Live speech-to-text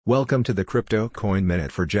Welcome to the Crypto Coin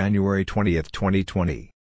Minute for January 20, 2020.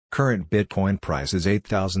 Current Bitcoin price is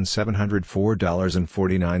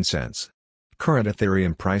 $8,704.49. Current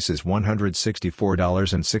Ethereum price is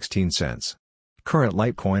 $164.16. Current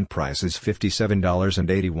Litecoin price is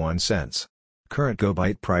 $57.81. Current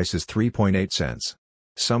GoByte price is 3.8 cents.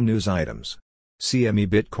 Some news items. CME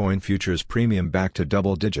Bitcoin futures premium back to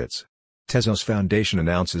double digits. Tezos Foundation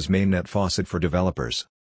announces mainnet faucet for developers.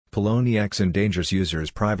 Poloniex endangers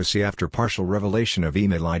users' privacy after partial revelation of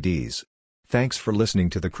email IDs. Thanks for listening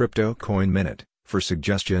to the Crypto Coin Minute. For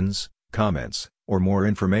suggestions, comments, or more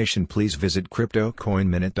information, please visit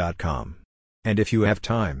cryptocoinminute.com. And if you have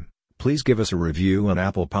time, please give us a review on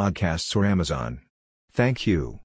Apple Podcasts or Amazon. Thank you.